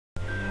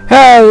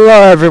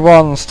Hello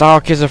everyone,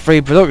 Starkids of Free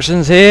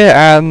Productions here,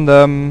 and Do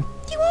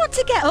you want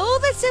to get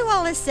over to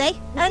Wallersey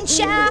and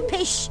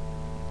sharpish?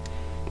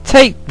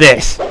 take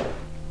this!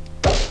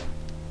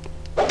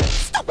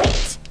 Stop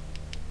it!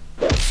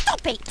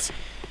 Stop it!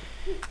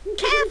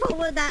 Careful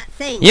with that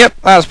thing! Yep,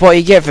 that's what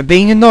you get for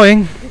being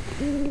annoying.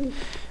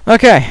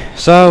 Okay,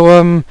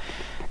 so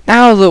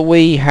now that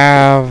we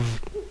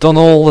have done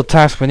all the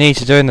tasks we need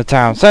to do in the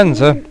town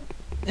centre,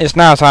 it's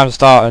now time to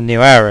start a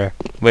new area,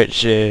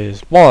 which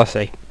is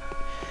Wallersey.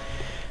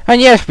 And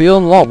yes, we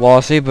unlock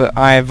Wallersey, but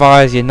I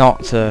advise you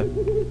not to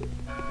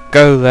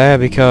go there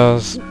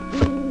because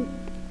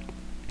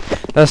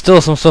there's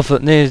still some stuff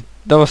that needs.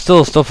 There was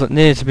still stuff that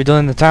needed to be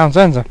done in the town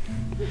centre.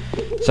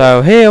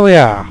 So here we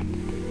are.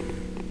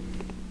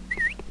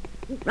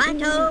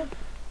 Righto!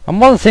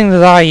 And one thing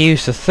that I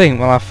used to think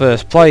when I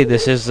first played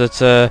this is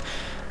that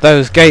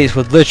those gates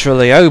would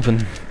literally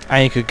open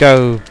and you could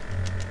go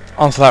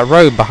onto that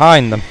road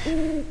behind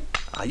them.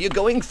 Are you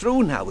going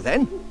through now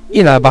then?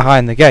 You know,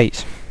 behind the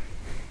gates.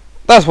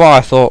 That's what I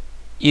thought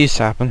used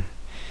to happen.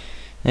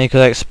 And you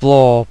could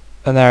explore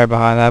an area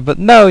behind there, but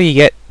no, you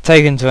get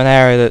taken to an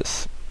area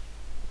that's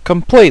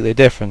completely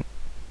different.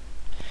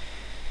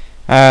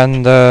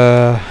 And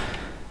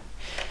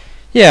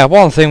yeah,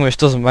 one thing which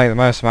doesn't make the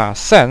most amount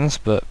of sense,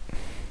 but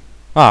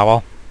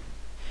well,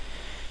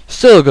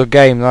 still a good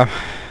game though.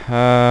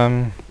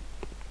 And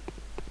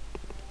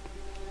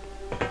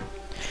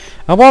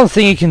one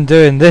thing you can do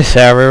in this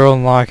area,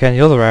 unlike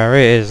any other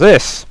area, is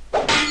this.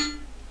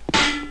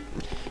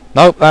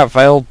 Nope, that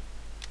failed.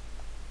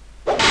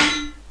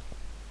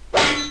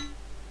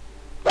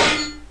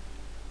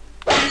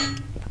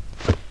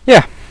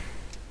 Yeah.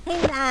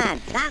 Hey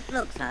lad, that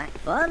looks like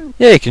fun.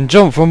 Yeah, you can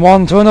jump from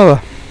one to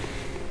another.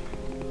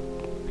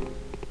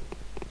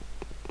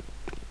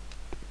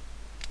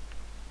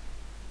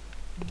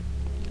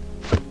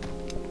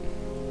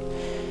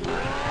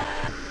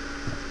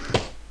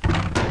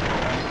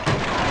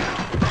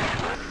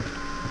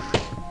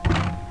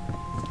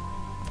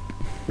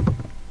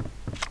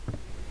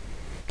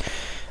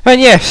 And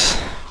yes,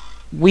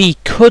 we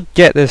could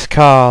get this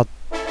card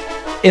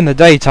in the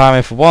daytime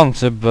if we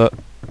wanted, but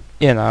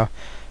you know,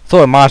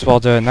 thought we might as well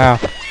do it now.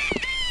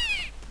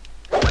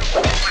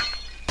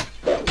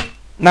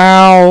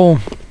 Now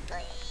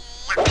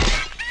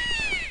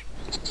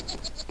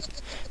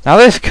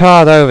this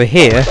card over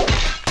here,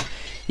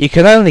 you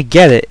can only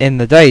get it in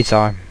the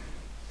daytime.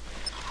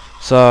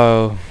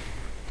 So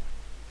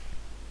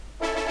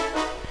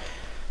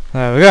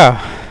there we go.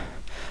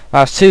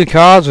 That's two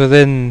cards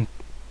within,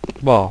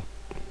 well,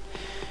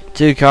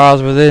 two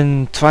cards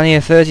within 20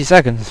 or 30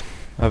 seconds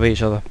of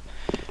each other.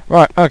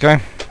 Right, okay.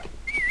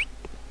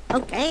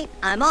 Okay,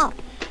 I'm off.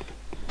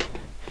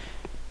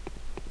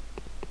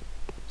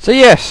 So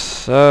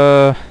yes,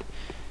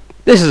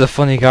 this is a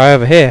funny guy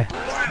over here.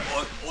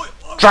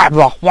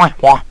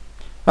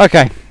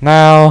 Okay,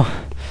 now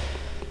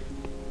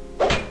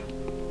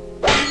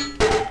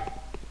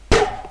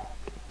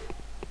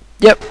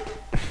yep.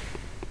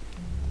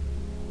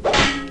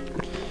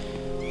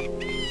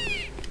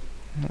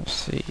 Let's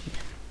see.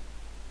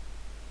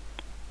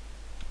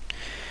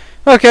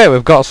 Okay,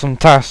 we've got some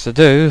tasks to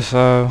do,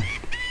 so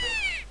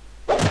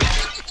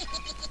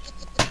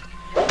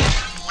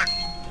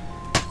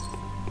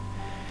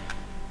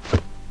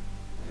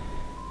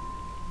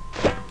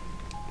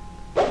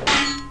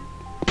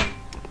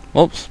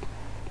oops.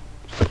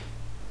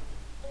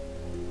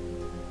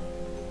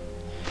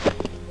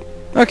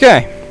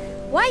 Okay.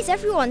 Why is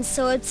everyone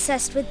so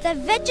obsessed with their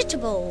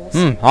vegetables?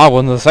 I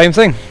wonder the same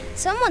thing.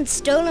 Someone's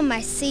stolen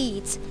my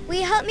seeds. Will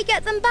you help me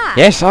get them back?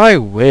 Yes, I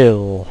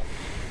will.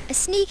 A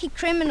sneaky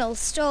criminal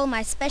stole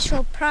my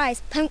special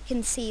prize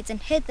pumpkin seeds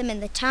and hid them in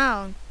the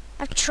town.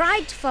 I've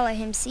tried to follow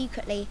him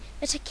secretly,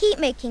 but I keep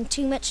making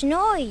too much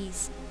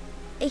noise.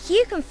 If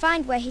you can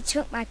find where he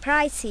took my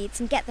prize seeds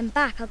and get them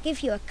back, I'll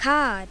give you a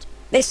card.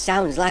 This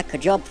sounds like a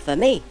job for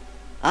me.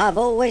 I've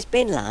always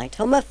been light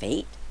on my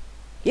feet.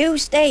 You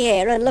stay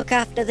here and look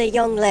after the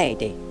young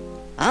lady.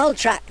 I'll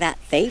track that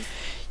thief.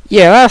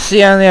 Yeah, that's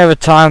the only other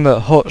time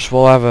that Hutch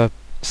will ever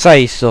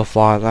say stuff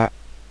like that.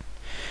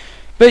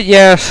 But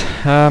yes,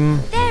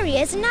 There he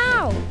is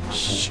now.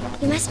 Shh,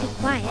 you must be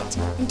quiet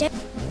and don't...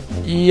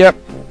 yep.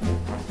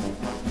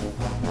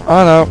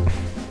 I know.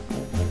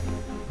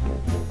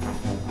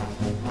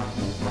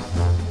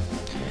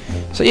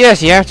 So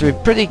yes, you have to be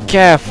pretty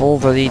careful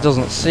that he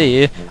doesn't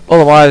see you.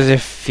 Otherwise,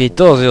 if he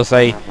does, he'll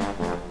say,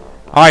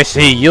 "I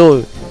see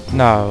you."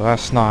 No,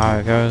 that's not how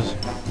it goes.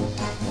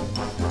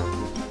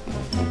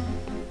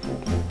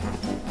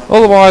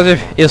 Otherwise,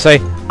 if he'll say,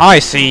 "I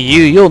see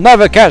you, you'll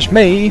never catch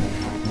me."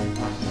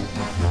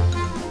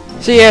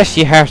 So yes,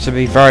 you have to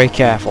be very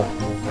careful.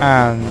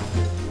 And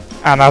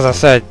as I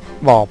said,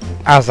 well,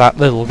 as that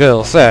little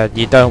girl said,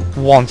 you don't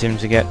want him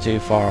to get too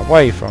far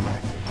away from you.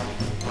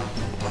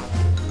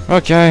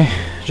 Okay,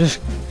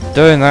 just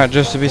doing that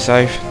just to be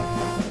safe.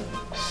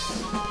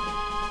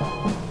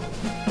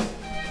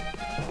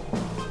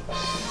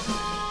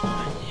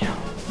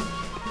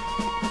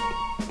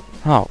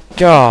 Oh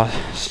god,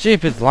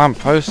 stupid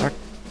lamppost.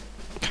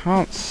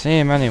 can't see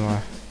him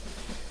anywhere.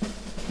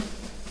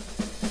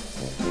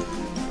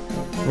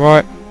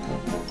 Right.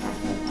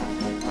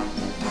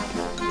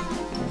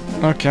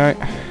 Okay.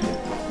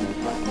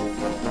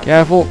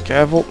 Careful,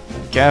 careful,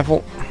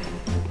 careful.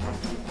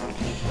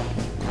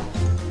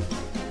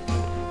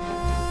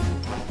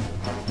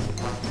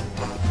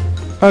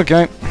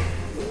 Okay.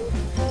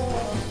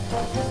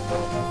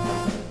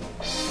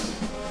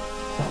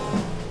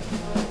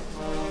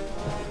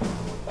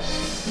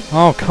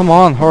 Oh, come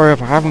on, hurry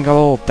up, I haven't got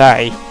all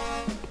day.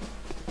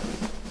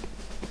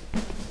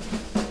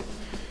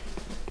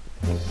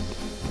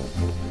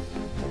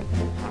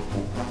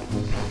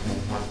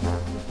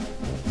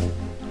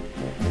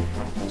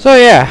 So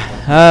yeah,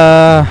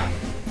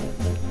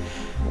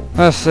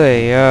 let's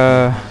see,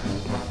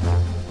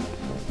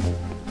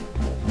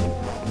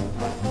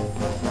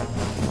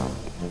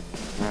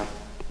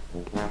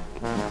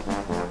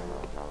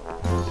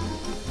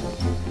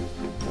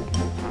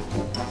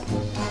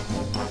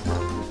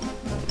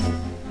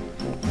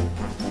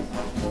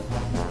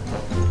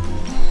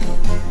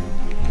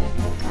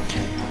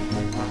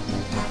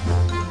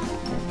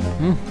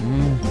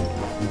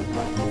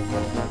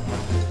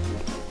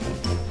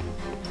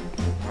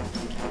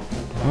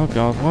 oh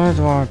god, where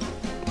do I...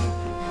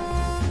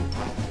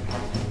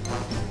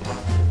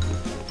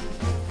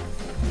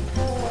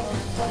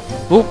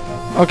 Oh,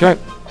 okay.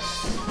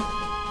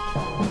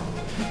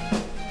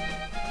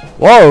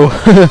 Whoa!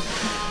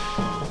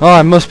 Oh,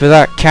 it must be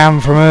that cam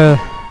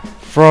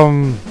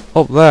from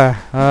up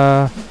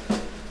there.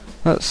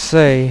 Let's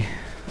see.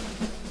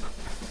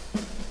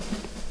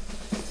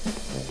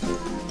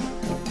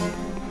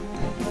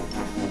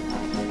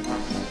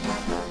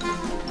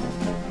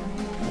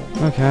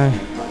 Okay.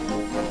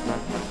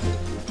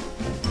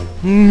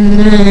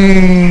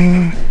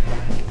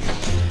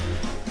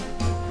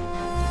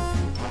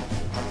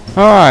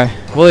 Alright,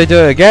 will he do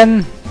it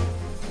again?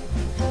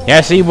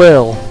 Yes, he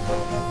will.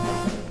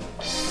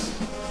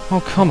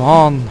 Oh, come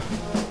on.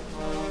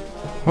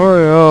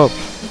 Hurry up.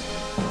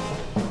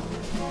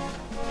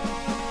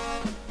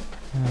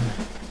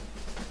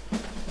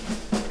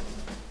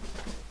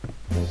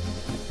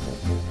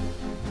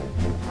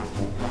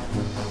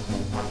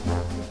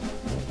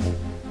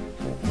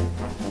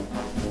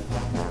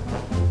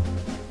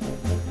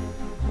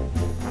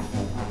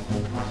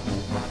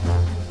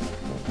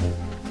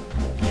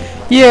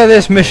 Yeah,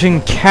 this mission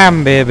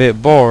can be a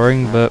bit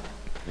boring, but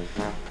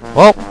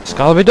well, it's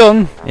gotta be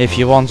done if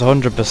you want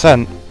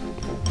 100%.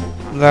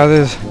 That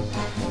is.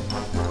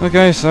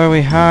 Okay, so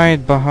we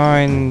hide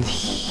behind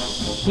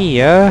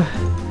here,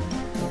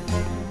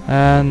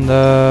 and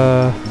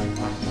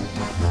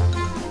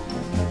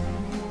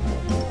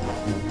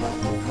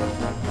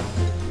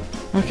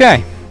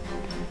okay.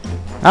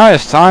 Now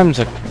it's time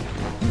to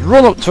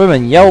run up to him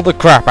and yell the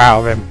crap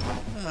out of him.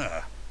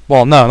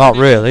 Well, no, not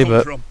really,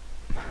 but.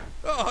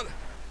 Oh,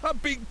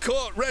 I've been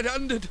caught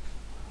red-handed.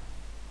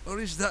 Or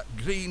is that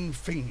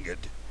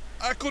green-fingered?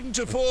 I couldn't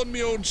afford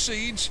my own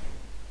seeds,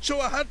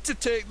 so I had to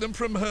take them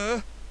from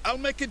her. I'll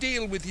make a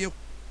deal with you.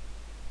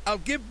 I'll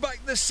give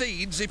back the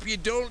seeds if you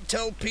don't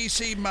tell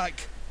PC Mag.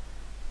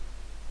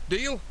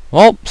 Deal?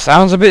 Well,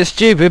 sounds a bit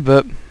stupid,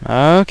 but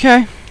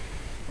okay.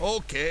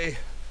 Okay,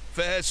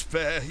 fair's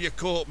fair, you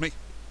caught me.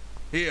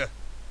 Here,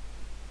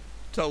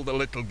 tell the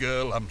little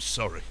girl I'm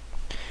sorry.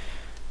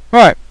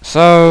 Right,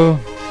 so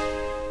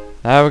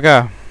there we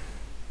go.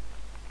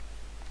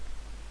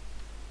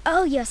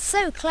 Oh, you're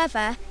so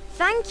clever.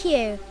 Thank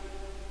you.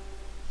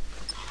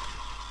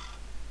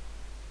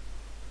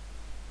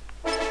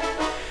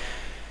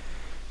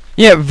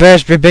 Yep,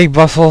 Versby Big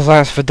Bottles,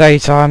 that's for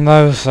daytime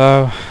though,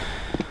 so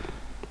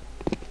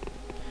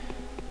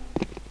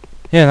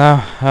you know,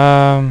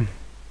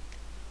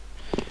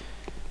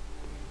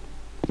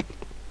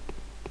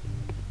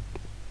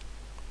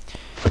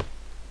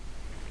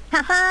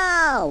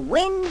 Ha-ha!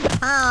 Wind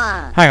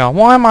power! hang on,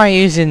 why am I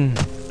using...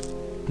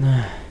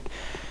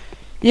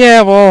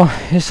 Yeah, well,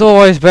 it's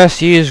always best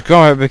to use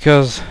Gromit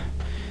because...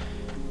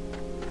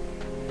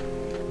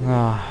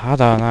 Oh, I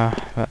don't know.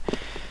 But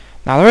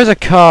now there is a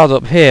card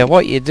up here.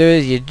 What you do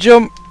is you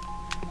jump,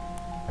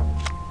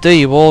 do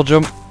your wall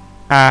jump,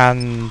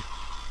 and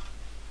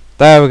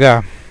there we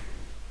go.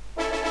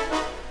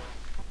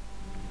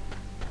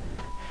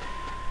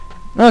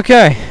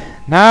 Okay,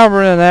 now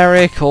we're in an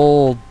area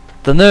called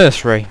the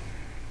nursery,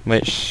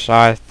 which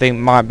I think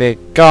might be a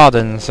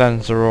garden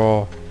centre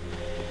or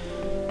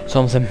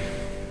something.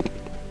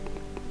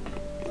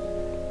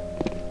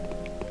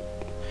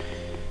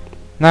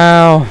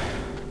 Now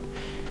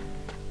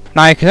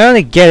you can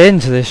only get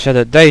into this shed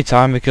at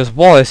daytime because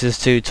Wallace is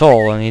too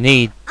tall and you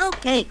need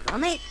Okay,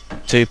 Gromit.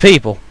 2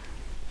 people.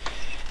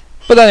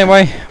 But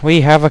anyway,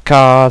 we have a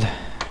card.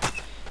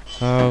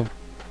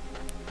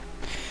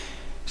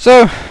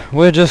 So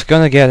we're just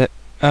gonna get it.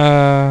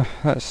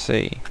 Let's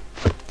see.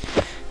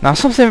 Now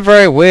something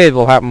very weird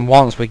will happen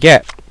once we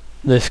get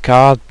this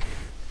card.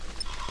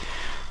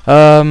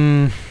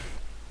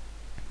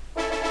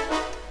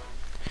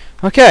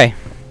 Okay.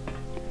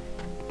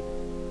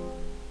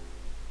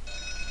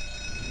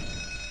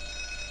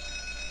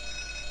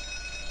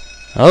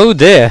 Oh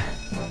dear.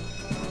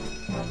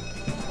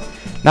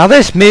 Now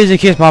this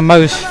music is my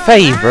most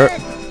favourite.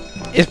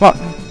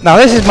 Now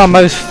this is my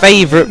most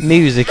favourite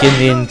music in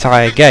the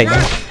entire game. A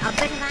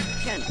bit of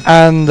action.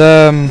 And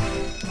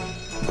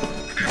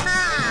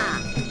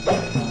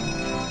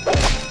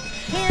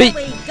Here we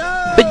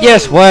go. but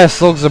yes, wire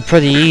slugs are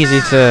pretty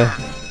easy to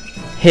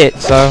hit,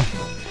 so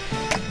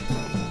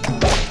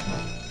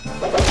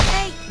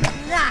Take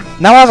that.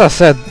 now as I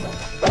said,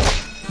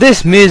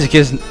 this music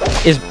is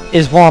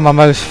one of my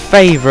most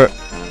favourite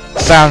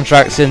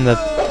soundtracks in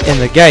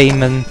the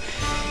game, and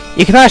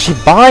you can actually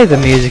buy the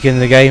music in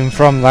the game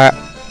from that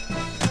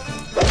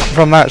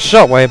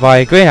shop where you buy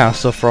your greenhouse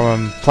stuff from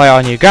and play it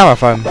on your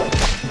gramophone.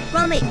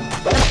 Gromit,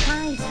 the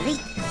prize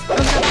leaks on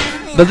the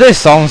fire. But this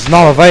song's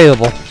not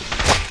available,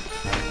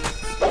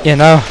 you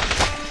know.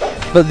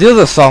 But the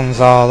other songs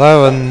are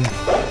though, and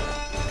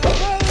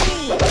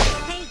Hey,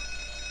 hey,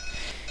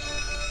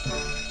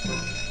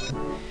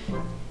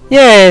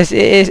 yeah,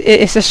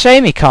 it's a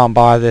shame you can't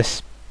buy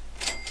this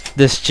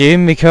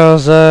tune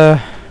because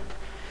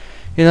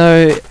you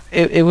know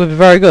it would be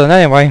very good. And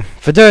anyway,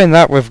 for doing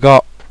that we've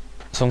got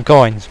some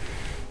coins,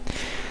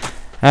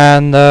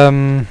 and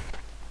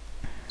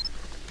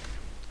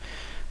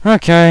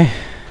okay,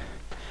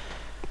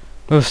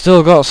 we've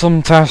still got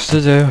some tasks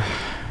to do,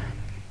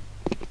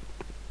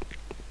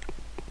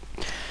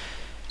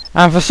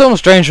 and for some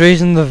strange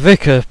reason the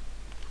vicar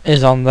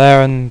is on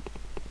there, and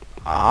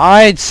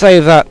I'd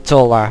save that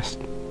till last.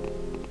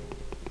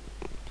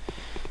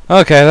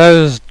 Okay,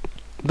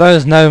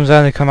 those gnomes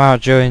only come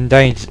out during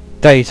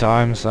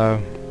daytime,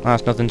 so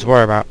that's nothing to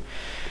worry about.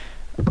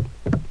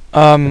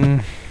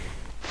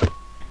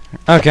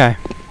 Okay.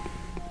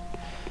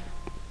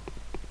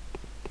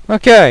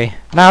 Okay,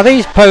 now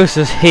these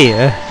posters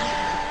here,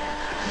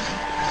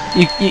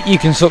 you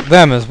can suck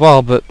them as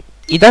well, but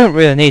you don't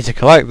really need to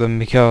collect them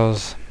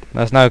because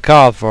there's no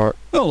card for it.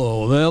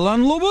 Hello there,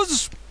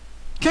 landlubbers.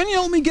 Can you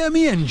help me get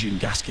me engine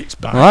gaskets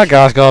back? Well, that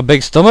guy's got a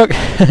big stomach.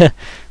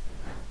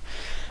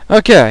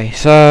 Okay,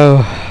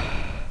 so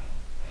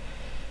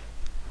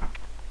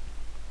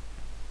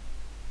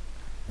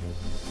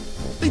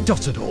They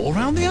dotted all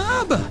round the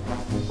harbour.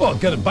 Well,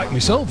 I'd get them back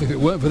myself if it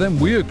weren't for them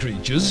weird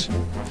creatures.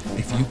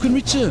 If you can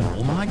return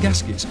all my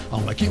gaskets, I'll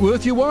make it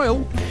worth your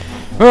while.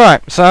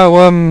 right,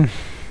 so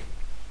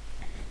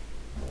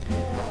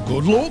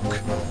Good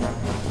luck.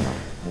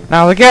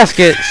 now the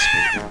gaskets.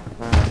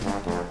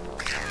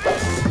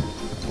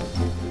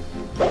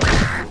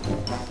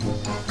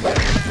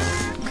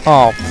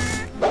 Oh,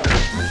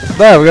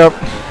 there we go.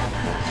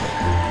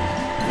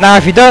 Now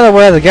if you don't know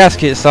where the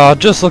gaskets are,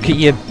 just look at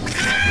your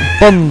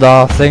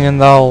bundar thing and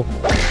they'll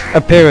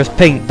appear as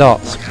pink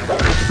dots.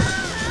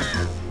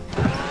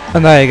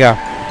 And there you go.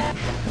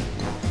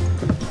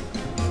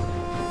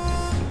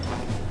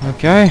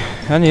 Okay,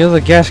 any other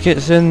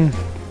gaskets in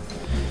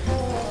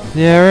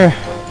the area?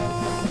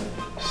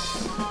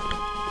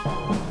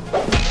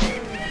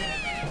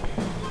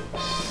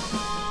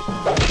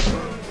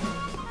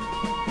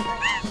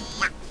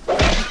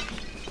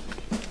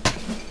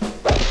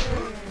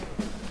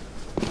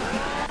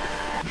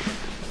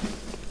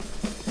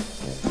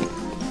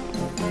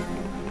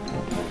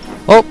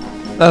 Oh,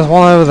 there's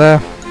one over there.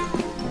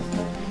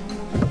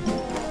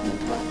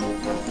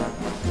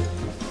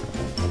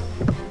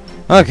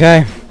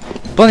 Okay,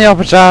 bunny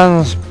upper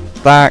chance,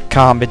 that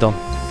can't be done.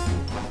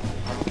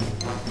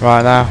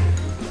 Right now.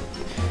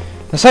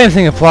 The same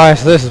thing applies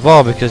to this as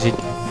well because you...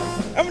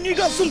 Haven't you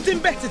got something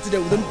better to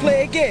do than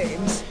play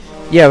games?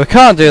 Yeah, we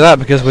can't do that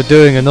because we're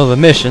doing another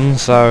mission,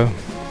 so...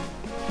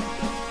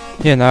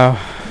 You know.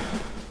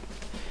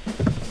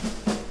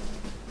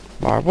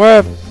 Right,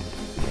 where...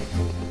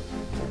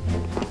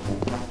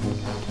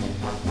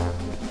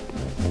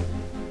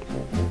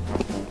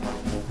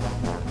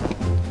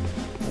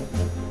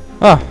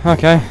 Oh,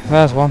 okay,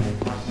 there's one.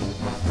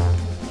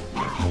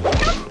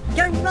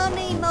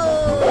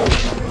 Geronimo!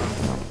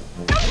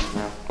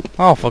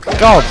 Oh, for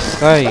God's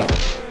sake.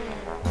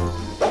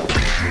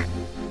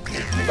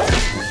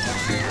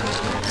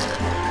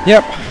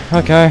 Yep,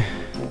 okay.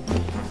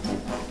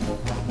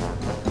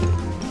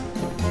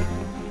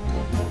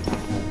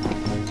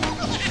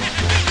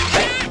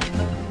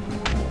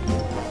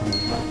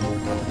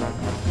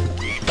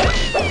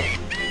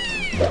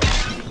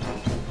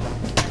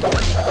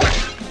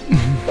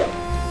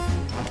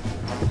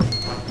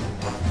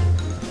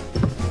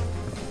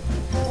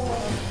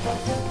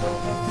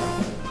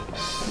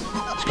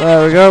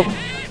 There we go.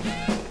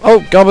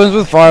 Oh, goblins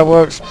with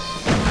fireworks.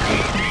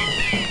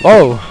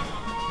 Whoa.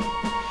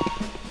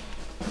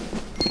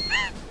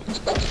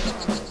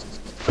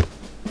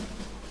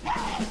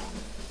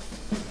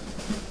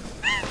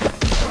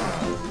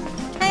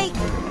 Take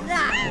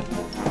that!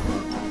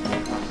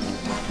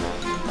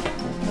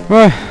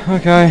 Right,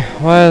 okay,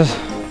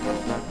 where's...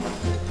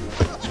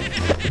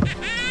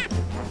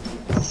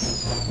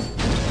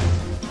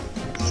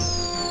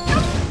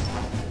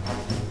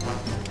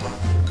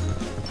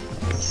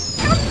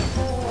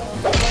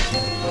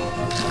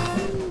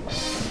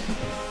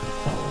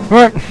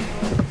 Right.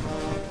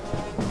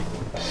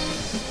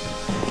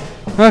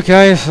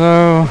 Okay,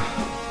 so...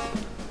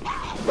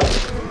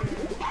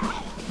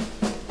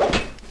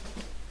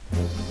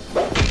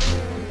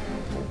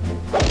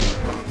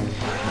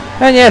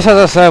 And yes, as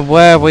I said,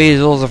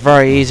 were-weasels are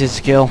very easy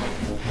to kill.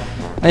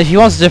 And if you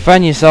want to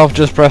defend yourself,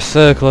 just press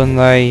circle and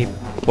they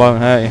won't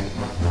hurt you.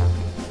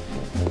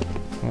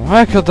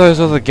 Where could those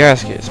other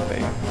gaskets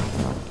be?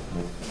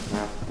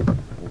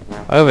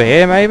 Over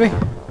here, maybe?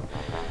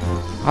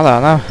 I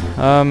don't know.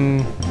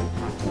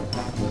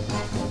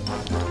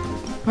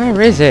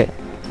 Where is it?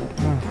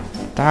 Oh,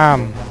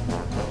 damn.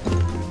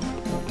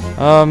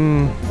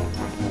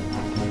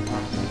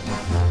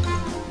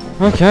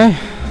 Okay.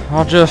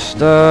 I'll just,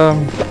 oh,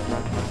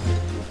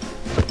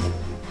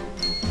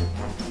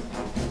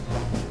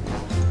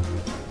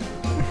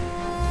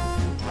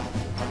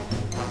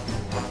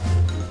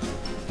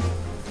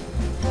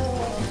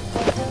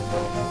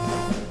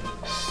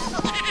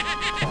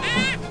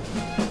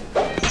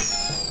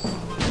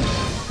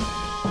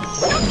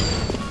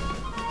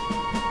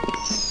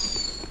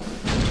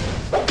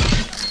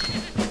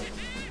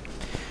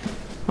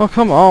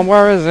 come on,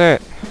 where is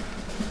it?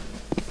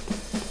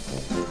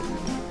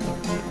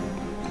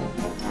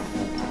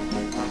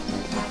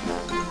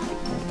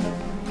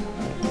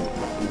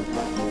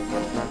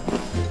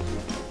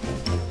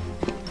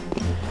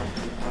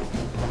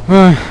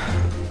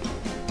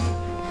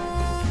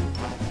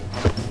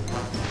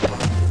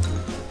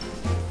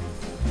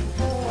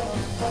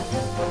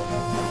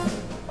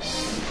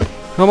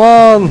 Come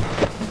on!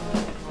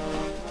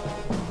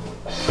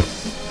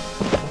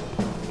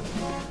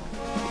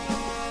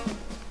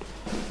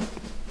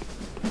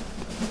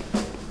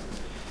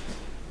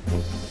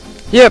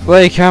 Yep,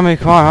 they can be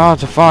quite hard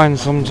to find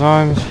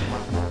sometimes.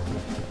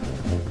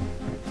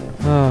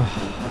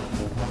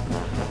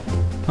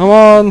 Come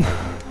on!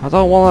 I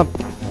don't want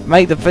to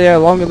make the video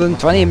longer than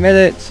 20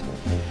 minutes.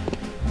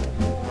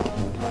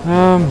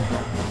 Oh,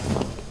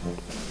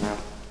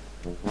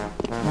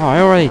 I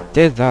already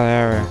did that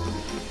area.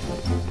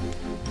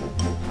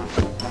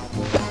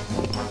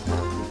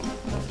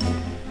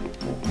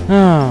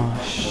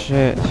 Oh,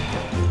 shit.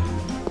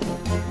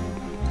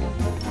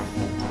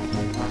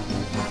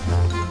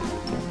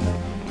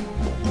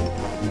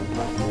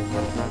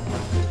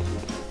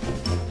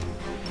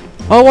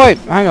 Oh wait,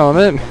 hang on a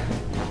minute.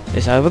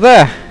 It's over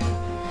there.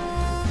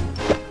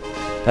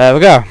 There we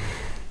go.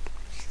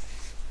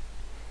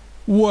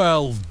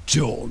 Well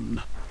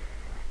done.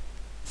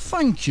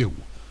 Thank you.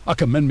 I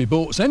can mend my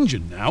boat's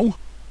engine now.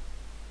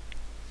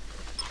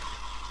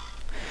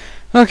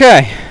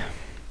 Okay.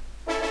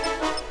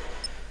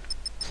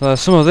 So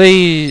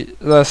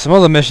there's some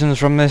other missions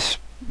from this,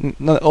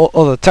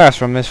 other tasks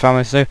from this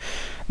family too.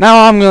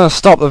 Now I'm gonna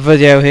stop the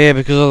video here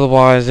because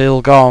otherwise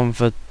it'll go on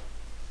for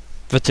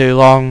too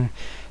long.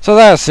 So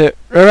that's it.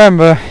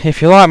 Remember,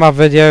 if you like my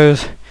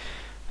videos,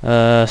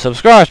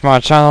 subscribe to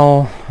my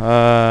channel,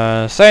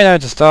 say no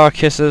to star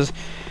kisses,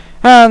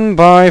 and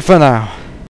bye for now.